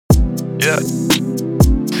yeah.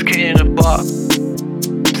 Skating in the park,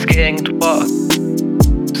 skating in the park,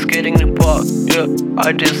 skating in the park, yeah.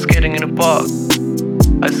 I just skating in the park.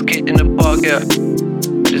 I skate in the park, yeah.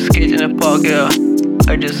 I just skate in the park, yeah.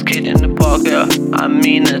 I just skate in the park, yeah. I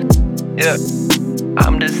mean it, yeah.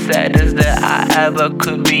 I'm the saddest that I ever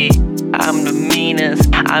could be. I'm the meanest,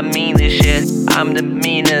 I mean this shit. I'm the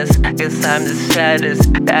meanest, cause I'm the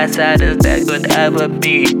saddest that could ever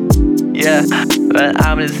be. Yeah, but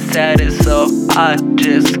I'm the saddest, so I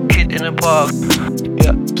just skate in the park.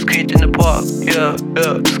 Yeah, skate in the park, yeah,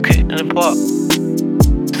 skate in the park.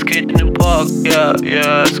 Skate in the park,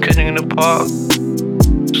 yeah, skating in the park.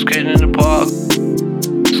 Skating in the park,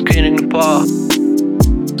 skating in the park.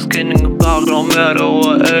 Skating in the park, no matter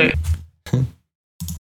what, ayy.